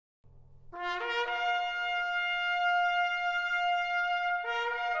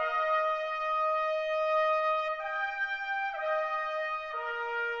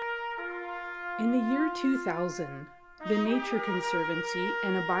In the year 2000, the Nature Conservancy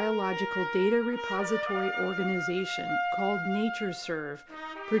and a biological data repository organization called NatureServe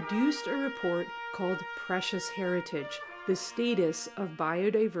produced a report called Precious Heritage: The Status of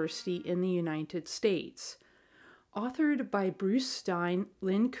Biodiversity in the United States. Authored by Bruce Stein,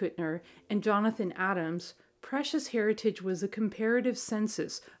 Lynn Kuttner, and Jonathan Adams, Precious Heritage was a comparative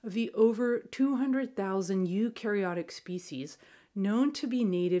census of the over 200,000 eukaryotic species known to be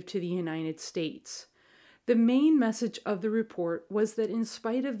native to the United States. The main message of the report was that in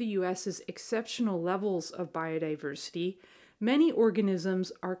spite of the U.S.'s exceptional levels of biodiversity, many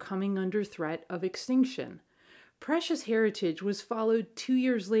organisms are coming under threat of extinction. Precious Heritage was followed 2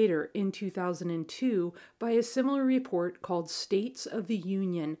 years later, in 2002, by a similar report called States of the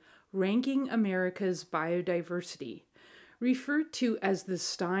Union, Ranking America's Biodiversity. Referred to as the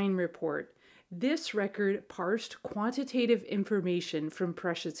Stein Report, this record parsed quantitative information from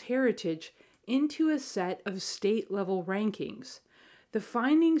Precious Heritage into a set of state-level rankings. The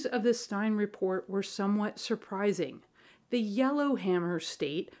findings of the Stein Report were somewhat surprising. The Yellowhammer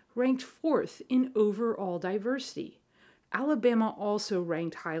State ranked 4th in overall diversity. Alabama also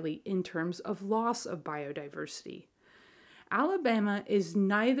ranked highly in terms of loss of biodiversity. Alabama is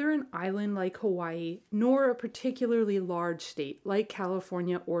neither an island like Hawaii nor a particularly large state like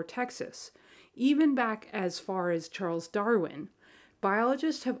California or Texas. Even back as far as Charles Darwin,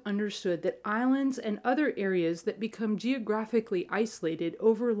 biologists have understood that islands and other areas that become geographically isolated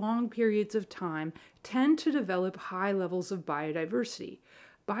over long periods of time tend to develop high levels of biodiversity.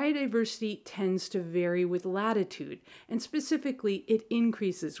 Biodiversity tends to vary with latitude, and specifically, it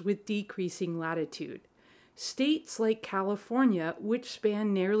increases with decreasing latitude. States like California, which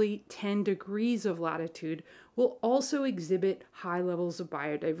span nearly 10 degrees of latitude, will also exhibit high levels of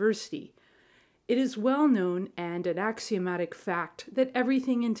biodiversity. It is well known and an axiomatic fact that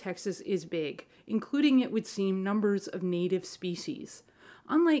everything in Texas is big, including, it would seem, numbers of native species.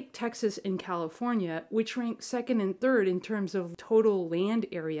 Unlike Texas and California, which rank second and third in terms of total land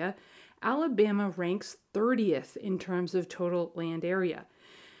area, Alabama ranks 30th in terms of total land area.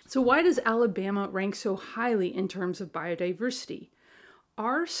 So why does Alabama rank so highly in terms of biodiversity?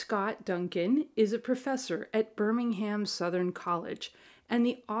 R. Scott Duncan is a professor at Birmingham Southern College and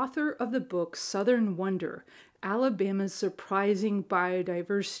the author of the book Southern Wonder: Alabama's Surprising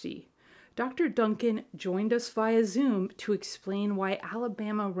Biodiversity. Dr. Duncan joined us via Zoom to explain why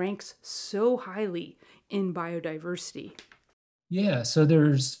Alabama ranks so highly in biodiversity. Yeah, so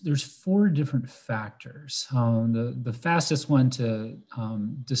there's 4 different factors. The fastest one to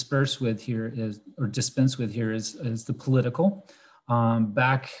dispense with here is the political.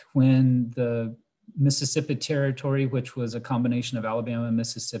 Back when the Mississippi Territory, which was a combination of Alabama and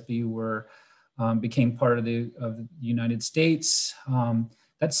Mississippi, became part of the United States.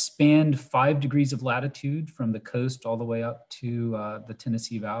 That spanned 5 degrees of latitude from the coast all the way up to the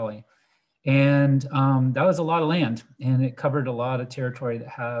Tennessee Valley. And that was a lot of land, and it covered a lot of territory that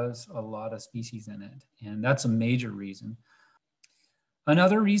has a lot of species in it. And that's a major reason.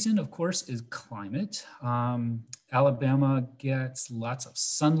 Another reason, of course, is climate. Alabama gets lots of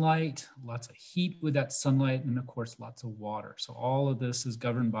sunlight, lots of heat with that sunlight, and of course, lots of water. So all of this is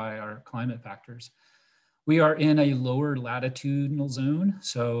governed by our climate factors. We are in a lower latitudinal zone,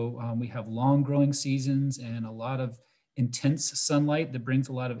 so we have long growing seasons and a lot of intense sunlight that brings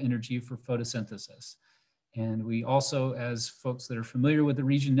a lot of energy for photosynthesis. And we also, as folks that are familiar with the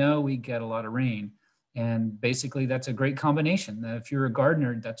region know, we get a lot of rain. And basically that's a great combination. If you're a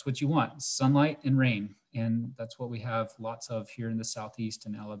gardener, that's what you want: sunlight and rain. And that's what we have lots of here in the Southeast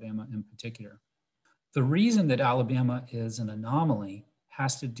and Alabama in particular. The reason that Alabama is an anomaly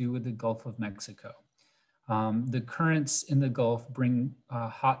has to do with the Gulf of Mexico. The currents in the Gulf bring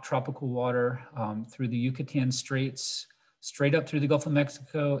hot tropical water through the Yucatan Straits, straight up through the Gulf of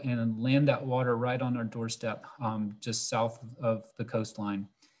Mexico, and land that water right on our doorstep, just south of the coastline.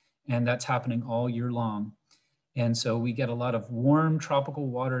 And that's happening all year long. And so we get a lot of warm tropical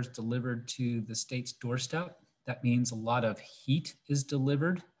waters delivered to the state's doorstep. That means a lot of heat is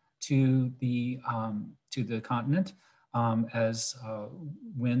delivered to the continent as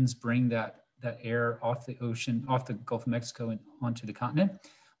winds bring that air off the ocean, off the Gulf of Mexico and onto the continent.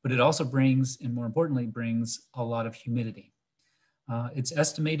 But it also brings, and more importantly, brings a lot of humidity. It's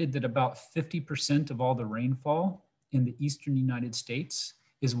estimated that about 50% of all the rainfall in the eastern United States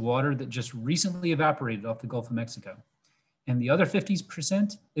is water that just recently evaporated off the Gulf of Mexico. And the other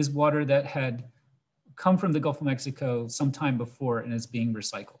 50% is water that had come from the Gulf of Mexico sometime before and is being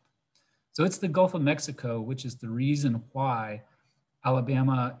recycled. So it's the Gulf of Mexico, which is the reason why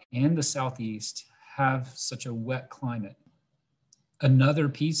Alabama and the Southeast have such a wet climate. Another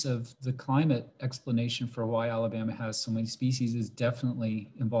piece of the climate explanation for why Alabama has so many species is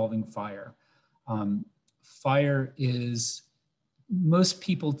definitely involving fire. Fire is, most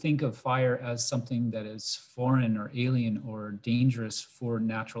people think of fire as something that is foreign or alien or dangerous for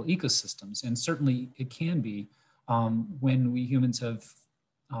natural ecosystems. And certainly it can be when we humans have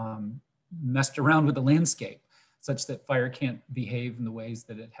messed around with the landscape such that fire can't behave in the ways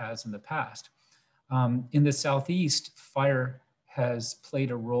that it has in the past. In the Southeast, fire has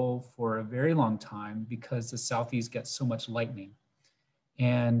played a role for a very long time because the Southeast gets so much lightning.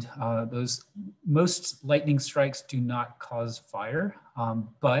 And those most lightning strikes do not cause fire,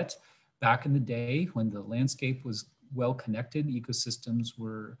 but back in the day when the landscape was well connected, ecosystems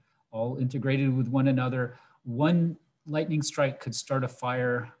were all integrated with one another, one lightning strike could start a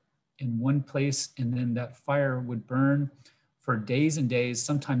fire in one place, and then that fire would burn for days and days,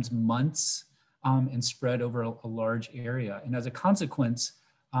 sometimes months, and spread over a large area. And as a consequence,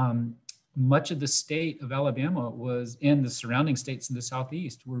 much of the state of Alabama was in the surrounding states in the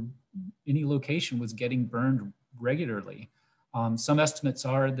Southeast, where any location was getting burned regularly. Some estimates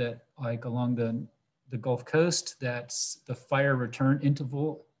are that, like along the Gulf Coast, that the fire return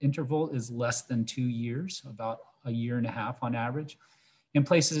interval is less than 2 years, about a year and a half on average. In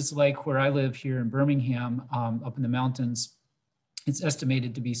places like where I live here in Birmingham, up in the mountains, it's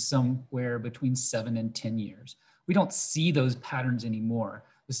estimated to be somewhere between 7 and 10 years. We don't see those patterns anymore.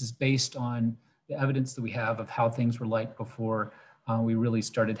 This is based on the evidence that we have of how things were like before we really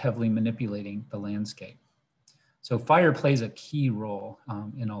started heavily manipulating the landscape. So fire plays a key role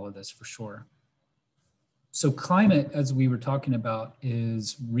in all of this for sure. So climate, as we were talking about,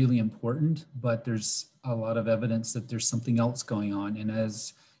 is really important, but there's a lot of evidence that there's something else going on. And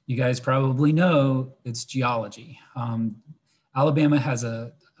as you guys probably know, it's geology. Alabama has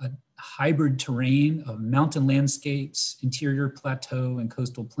a hybrid terrain of mountain landscapes, interior plateau, and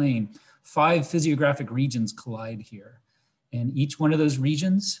coastal plain. 5 physiographic regions collide here. And each one of those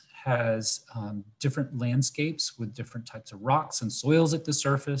regions has different landscapes with different types of rocks and soils at the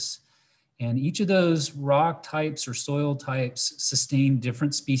surface. And each of those rock types or soil types sustain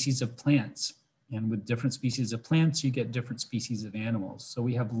different species of plants. And with different species of plants, you get different species of animals. So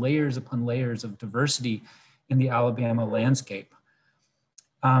we have layers upon layers of diversity in the Alabama landscape.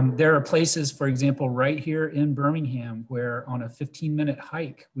 There are places, for example, right here in Birmingham, where on a 15-minute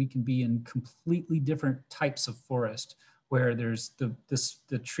hike, we can be in completely different types of forest, where there's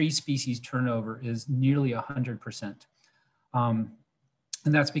the tree species turnover is nearly 100%.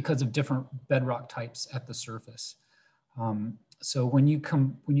 And that's because of different bedrock types at the surface. So when you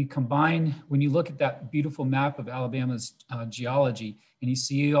look at that beautiful map of Alabama's geology and you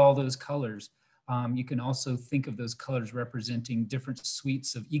see all those colors, you can also think of those colors representing different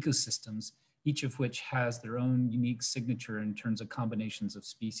suites of ecosystems, each of which has their own unique signature in terms of combinations of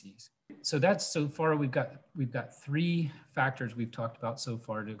species. So that's, so far we've got 3 factors we've talked about so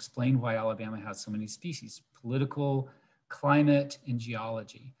far to explain why Alabama has so many species: political, climate, and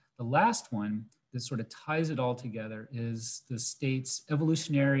geology. The last one that sort of ties it all together is the state's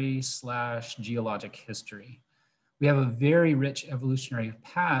evolutionary / geologic history. We have a very rich evolutionary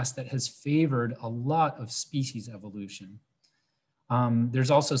past that has favored a lot of species evolution. There's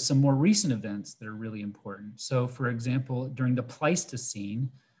also some more recent events that are really important. So for example, during the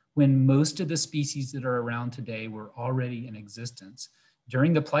Pleistocene, when most of the species that are around today were already in existence,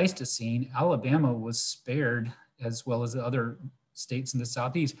 during the Pleistocene, Alabama was spared, as well as the other states in the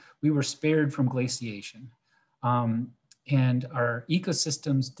Southeast. We were spared from glaciation. And our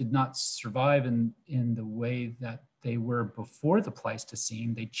ecosystems did not survive in the way that they were before the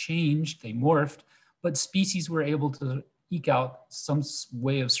Pleistocene. They changed, they morphed, but species were able to eke out some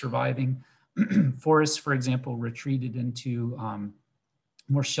way of surviving. Forests, for example, retreated into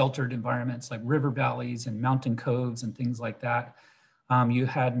more sheltered environments like river valleys and mountain coves and things like that. You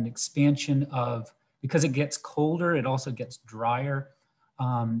had an expansion of, because it gets colder, it also gets drier.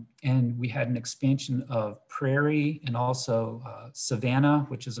 And we had an expansion of prairie and also savanna,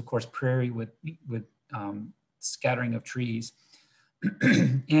 which is of course prairie with scattering of trees.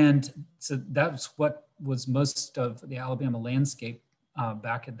 And so that's what was most of the Alabama landscape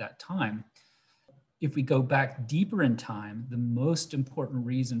back at that time. If we go back deeper in time, the most important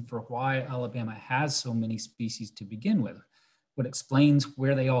reason for why Alabama has so many species to begin with, what explains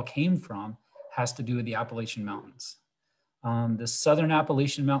where they all came from, has to do with the Appalachian Mountains. The Southern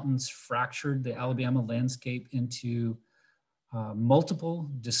Appalachian Mountains fractured the Alabama landscape into multiple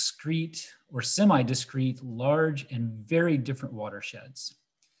discrete or semi-discrete, large and very different watersheds.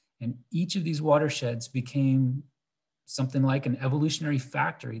 And each of these watersheds became something like an evolutionary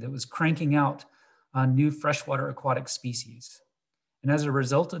factory that was cranking out new freshwater aquatic species. And as a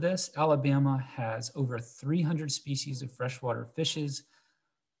result of this, Alabama has over 300 species of freshwater fishes,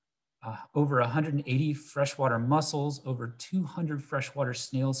 over 180 freshwater mussels, over 200 freshwater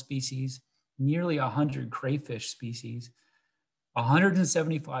snail species, nearly 100 crayfish species,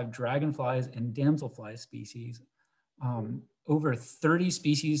 175 dragonflies and damselfly species, over 30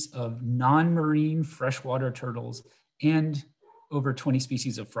 species of non-marine freshwater turtles, and over 20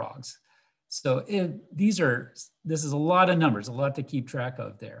 species of frogs. So this is a lot of numbers, a lot to keep track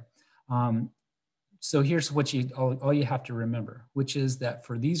of there. So here's what all you have to remember, which is that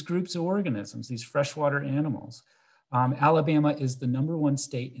for these groups of organisms, these freshwater animals, Alabama is the #1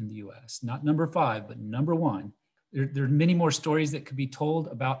 state in the US, not number 5, but #1. There are many more stories that could be told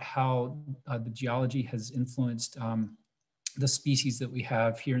about how the geology has influenced the species that we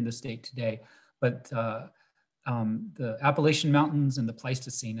have here in the state today. But the Appalachian Mountains and the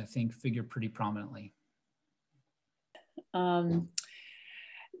Pleistocene, I think, figure pretty prominently.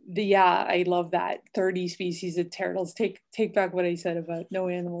 Yeah, I love that. 30 species of turtles. Take back what I said about no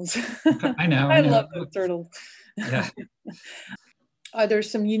animals. I know. I love those turtles. Yeah. Are there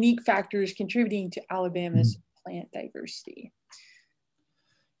some unique factors contributing to Alabama's plant diversity?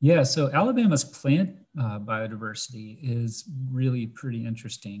 Yeah, so Alabama's plant biodiversity is really pretty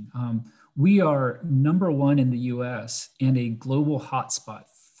interesting. We are #1 in the US and a global hotspot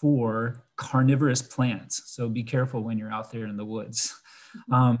for carnivorous plants. So be careful when you're out there in the woods.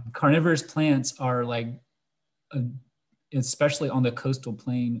 Carnivorous plants are like, especially on the coastal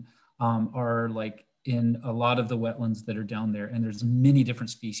plain, are like in a lot of the wetlands that are down there. And there's many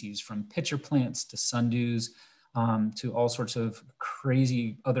different species, from pitcher plants to sundews, to all sorts of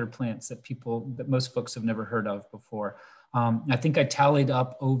crazy other plants that most folks have never heard of before. I think I tallied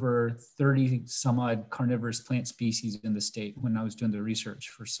up over 30 some odd carnivorous plant species in the state when I was doing the research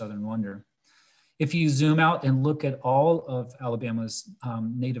for Southern Wonder. If you zoom out and look at all of Alabama's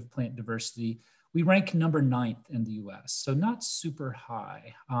native plant diversity, we rank #9 in the US, so not super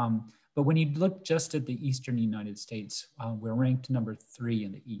high. But when you look just at the Eastern United States, we're ranked #3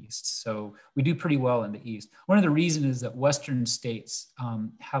 in the East. So we do pretty well in the East. One of the reasons is that Western states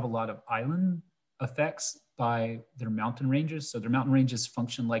have a lot of island effects by their mountain ranges. So their mountain ranges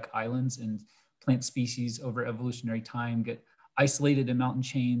function like islands, and plant species over evolutionary time get isolated in mountain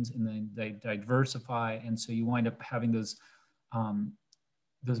chains, and then they diversify. And so you wind up having those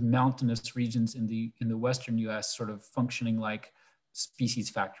mountainous regions in the Western US sort of functioning like species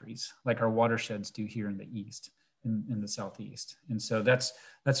factories, like our watersheds do here in the East, in the Southeast. And so that's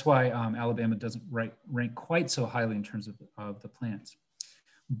why Alabama doesn't rank quite so highly in terms of the plants.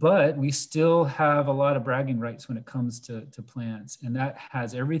 But we still have a lot of bragging rights when it comes to plants, and that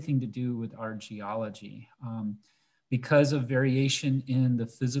has everything to do with our geology. Because of variation in the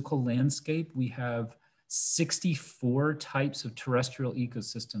physical landscape, we have 64 types of terrestrial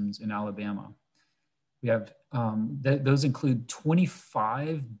ecosystems in Alabama. We have, those include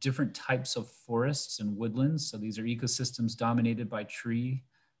 25 different types of forests and woodlands. So these are ecosystems dominated by tree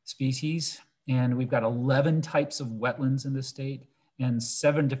species. And we've got 11 types of wetlands in the state and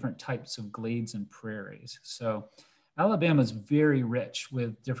 7 different types of glades and prairies. So Alabama is very rich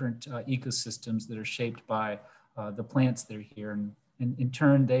with different ecosystems that are shaped by the plants that are here. And in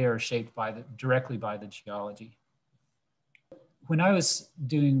turn, they are shaped directly by the geology. When I was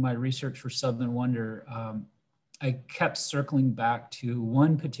doing my research for Southern Wonder, I kept circling back to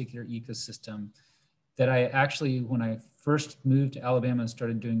one particular ecosystem that I actually, when I first moved to Alabama and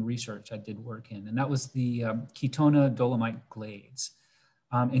started doing research, I did work in, and that was the Ketona Dolomite Glades.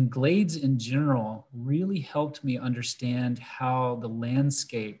 And glades in general really helped me understand how the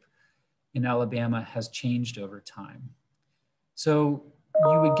landscape in Alabama has changed over time. So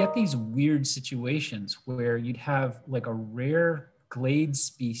you would get these weird situations where you'd have like a rare glade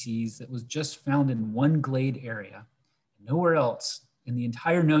species that was just found in one glade area, nowhere else in the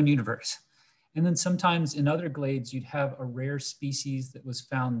entire known universe. And then sometimes in other glades, you'd have a rare species that was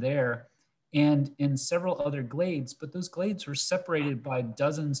found there and in several other glades, but those glades were separated by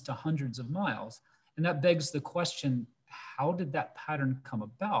dozens to hundreds of miles. And that begs the question, how did that pattern come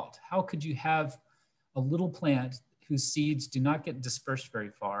about? How could you have a little plant whose seeds do not get dispersed very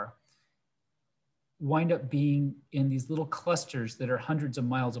far wind up being in these little clusters that are hundreds of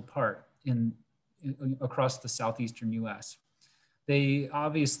miles apart across the southeastern US? They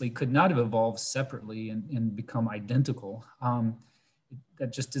obviously could not have evolved separately and become identical.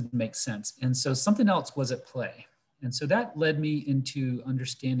 That just didn't make sense. And so something else was at play. And so that led me into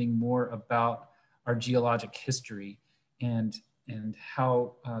understanding more about our geologic history and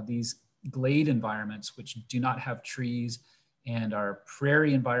how these glade environments, which do not have trees and our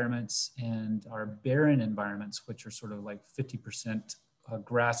prairie environments and our barren environments, which are sort of like 50%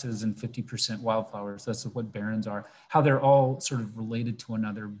 grasses and 50% wildflowers. That's what barrens are, how they're all sort of related to one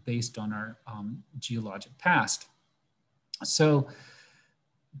another based on our geologic past. So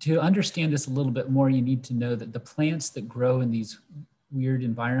to understand this a little bit more, you need to know that the plants that grow in these weird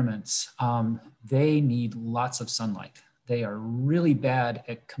environments, they need lots of sunlight. They are really bad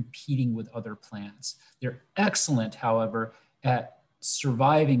at competing with other plants. They're excellent, however, at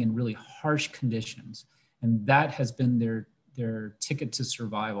surviving in really harsh conditions. And that has been their ticket to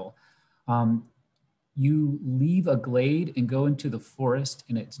survival. You leave a glade and go into the forest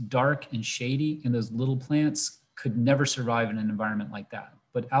and it's dark and shady, and those little plants could never survive in an environment like that.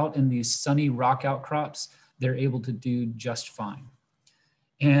 But out in these sunny rock outcrops, they're able to do just fine.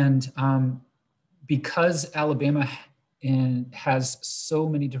 And because Alabama has so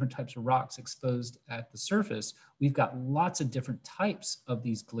many different types of rocks exposed at the surface, we've got lots of different types of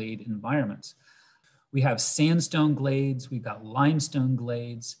these glade environments. We have sandstone glades, we've got limestone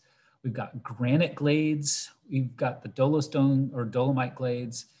glades, we've got granite glades, we've got the dolostone or dolomite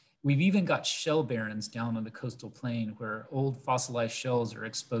glades. We've even got shell barrens down on the coastal plain where old fossilized shells are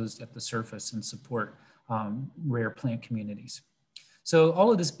exposed at the surface and support rare plant communities. So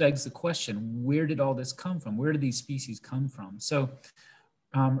all of this begs the question, where did all this come from? Where did these species come from? So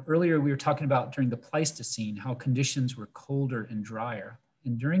earlier we were talking about during the Pleistocene, how conditions were colder and drier.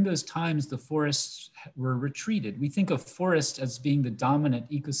 And during those times, the forests were retreated. We think of forests as being the dominant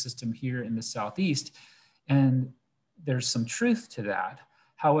ecosystem here in the Southeast, and there's some truth to that.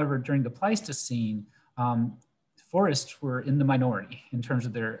 However, during the Pleistocene, forests were in the minority in terms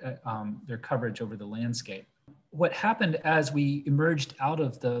of their coverage over the landscape. What happened as we emerged out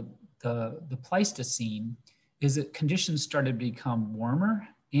of the Pleistocene is that conditions started to become warmer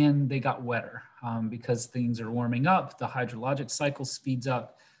and they got wetter because things are warming up, the hydrologic cycle speeds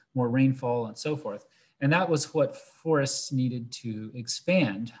up, more rainfall and so forth. And that was what forests needed to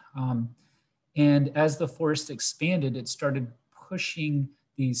expand. And as the forest expanded, it started pushing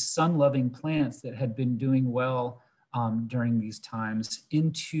these sun-loving plants that had been doing well during these times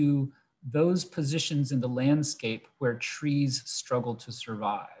into those positions in the landscape where trees struggle to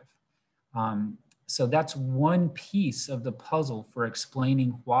survive. So that's one piece of the puzzle for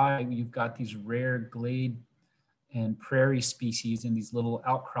explaining why you've got these rare glade and prairie species in these little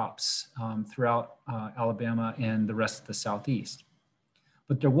outcrops throughout Alabama and the rest of the Southeast.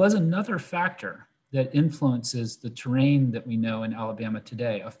 But there was another factor that influences the terrain that we know in Alabama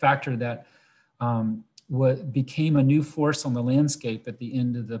today, a factor that became a new force on the landscape at the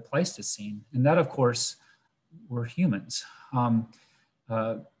end of the Pleistocene. And that, of course, were humans.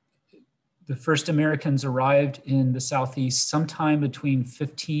 The first Americans arrived in the Southeast sometime between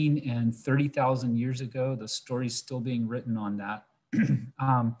 15 and 30,000 years ago. The story's still being written on that.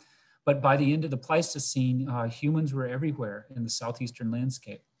 But by the end of the Pleistocene, humans were everywhere in the southeastern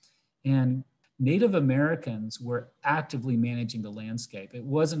landscape. And Native Americans were actively managing the landscape. It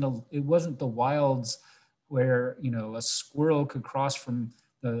wasn't the wilds where, you know, a squirrel could cross from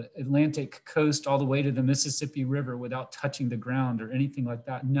the Atlantic coast all the way to the Mississippi River without touching the ground or anything like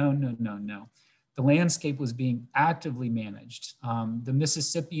that. No. The landscape was being actively managed. The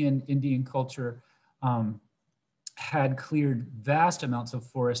Mississippian Indian culture had cleared vast amounts of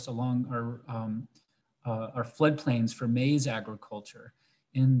forest along our floodplains for maize agriculture.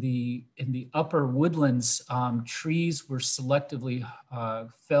 In the upper woodlands, trees were selectively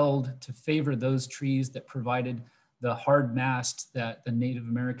felled to favor those trees that provided the hard mast that the Native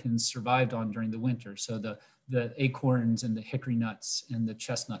Americans survived on during the winter. So the acorns and the hickory nuts and the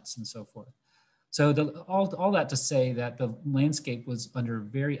chestnuts and so forth. So all that to say that the landscape was under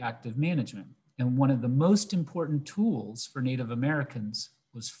very active management. And one of the most important tools for Native Americans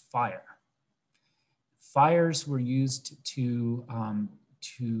was fire. Fires were used to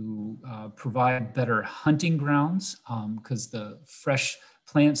provide better hunting grounds because the fresh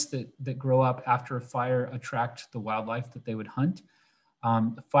plants that grow up after a fire attract the wildlife that they would hunt.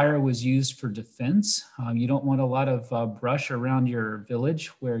 Fire was used for defense. You don't want a lot of brush around your village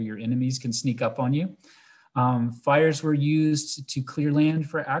where your enemies can sneak up on you. Fires were used to clear land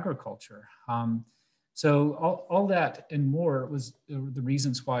for agriculture. So all that and more was the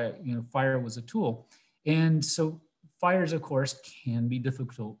reasons why, you know, fire was a tool. And so fires, of course, can be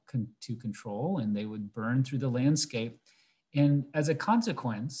difficult to control, and they would burn through the landscape. And as a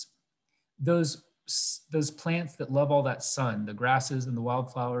consequence, those plants that love all that sun, the grasses and the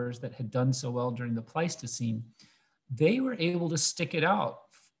wildflowers that had done so well during the Pleistocene, they were able to stick it out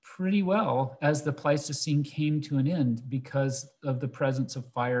pretty well as the Pleistocene came to an end because of the presence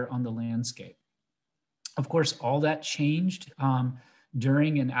of fire on the landscape. Of course, all that changed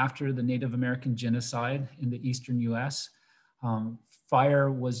during and after the Native American genocide in the eastern US.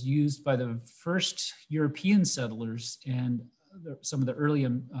 Fire was used by the first European settlers and some of the early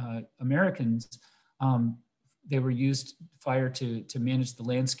Americans. They were used fire to manage the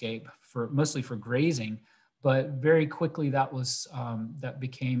landscape for mostly for grazing, but very quickly that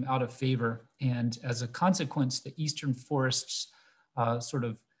became out of favor. And as a consequence, the eastern forests sort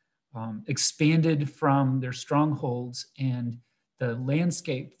of expanded from their strongholds, and the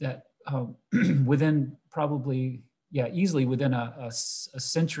landscape that within probably, easily within a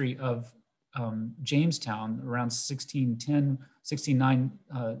century of Jamestown, around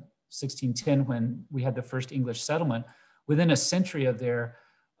 1610, when we had the first English settlement, within a century of there,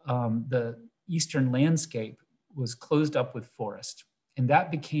 the eastern landscape was closed up with forest. And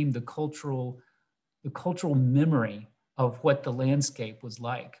that became the cultural memory of what the landscape was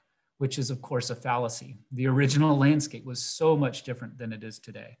like, which is of course a fallacy. The original landscape was so much different than it is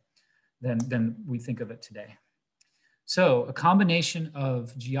today, than we think of it today. So a combination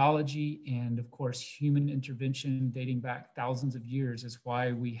of geology and of course human intervention dating back thousands of years is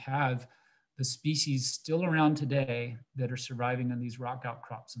why we have the species still around today that are surviving on these rock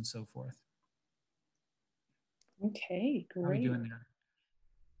outcrops and so forth. Okay, great. How are we doing there?